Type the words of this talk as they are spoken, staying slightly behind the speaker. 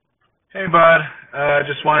Hey, bud.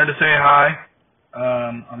 Just wanted to say hi.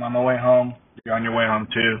 I'm on my way home. You're on your way home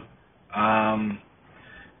too.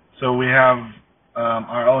 So we have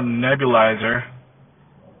our own nebulizer.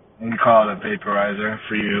 We call it a vaporizer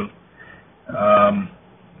for you. I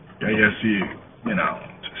guess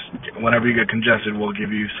just whenever you get congested, we'll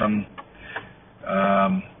give you some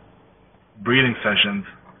breathing sessions.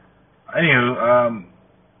 Anywho,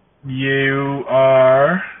 you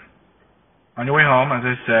are on your way home, as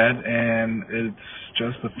I said, and it's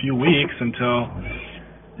just a few weeks until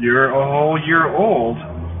you're a whole year old.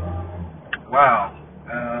 Wow.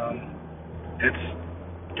 It's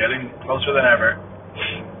getting closer than ever.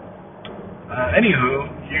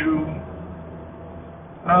 Anywho,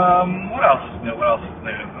 what else is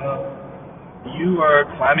new? You are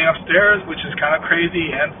climbing upstairs, which is kind of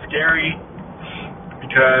crazy and scary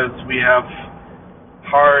because we have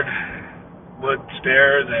hard wood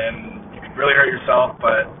stairs and you could really hurt yourself,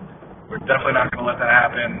 but we're definitely not going to let that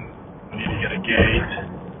happen. We need to get a gate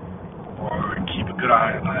or keep a good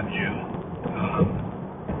eye on you.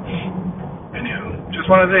 Anywho, just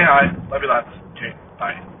wanted to say hi. Love you lots. Okay,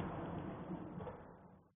 bye.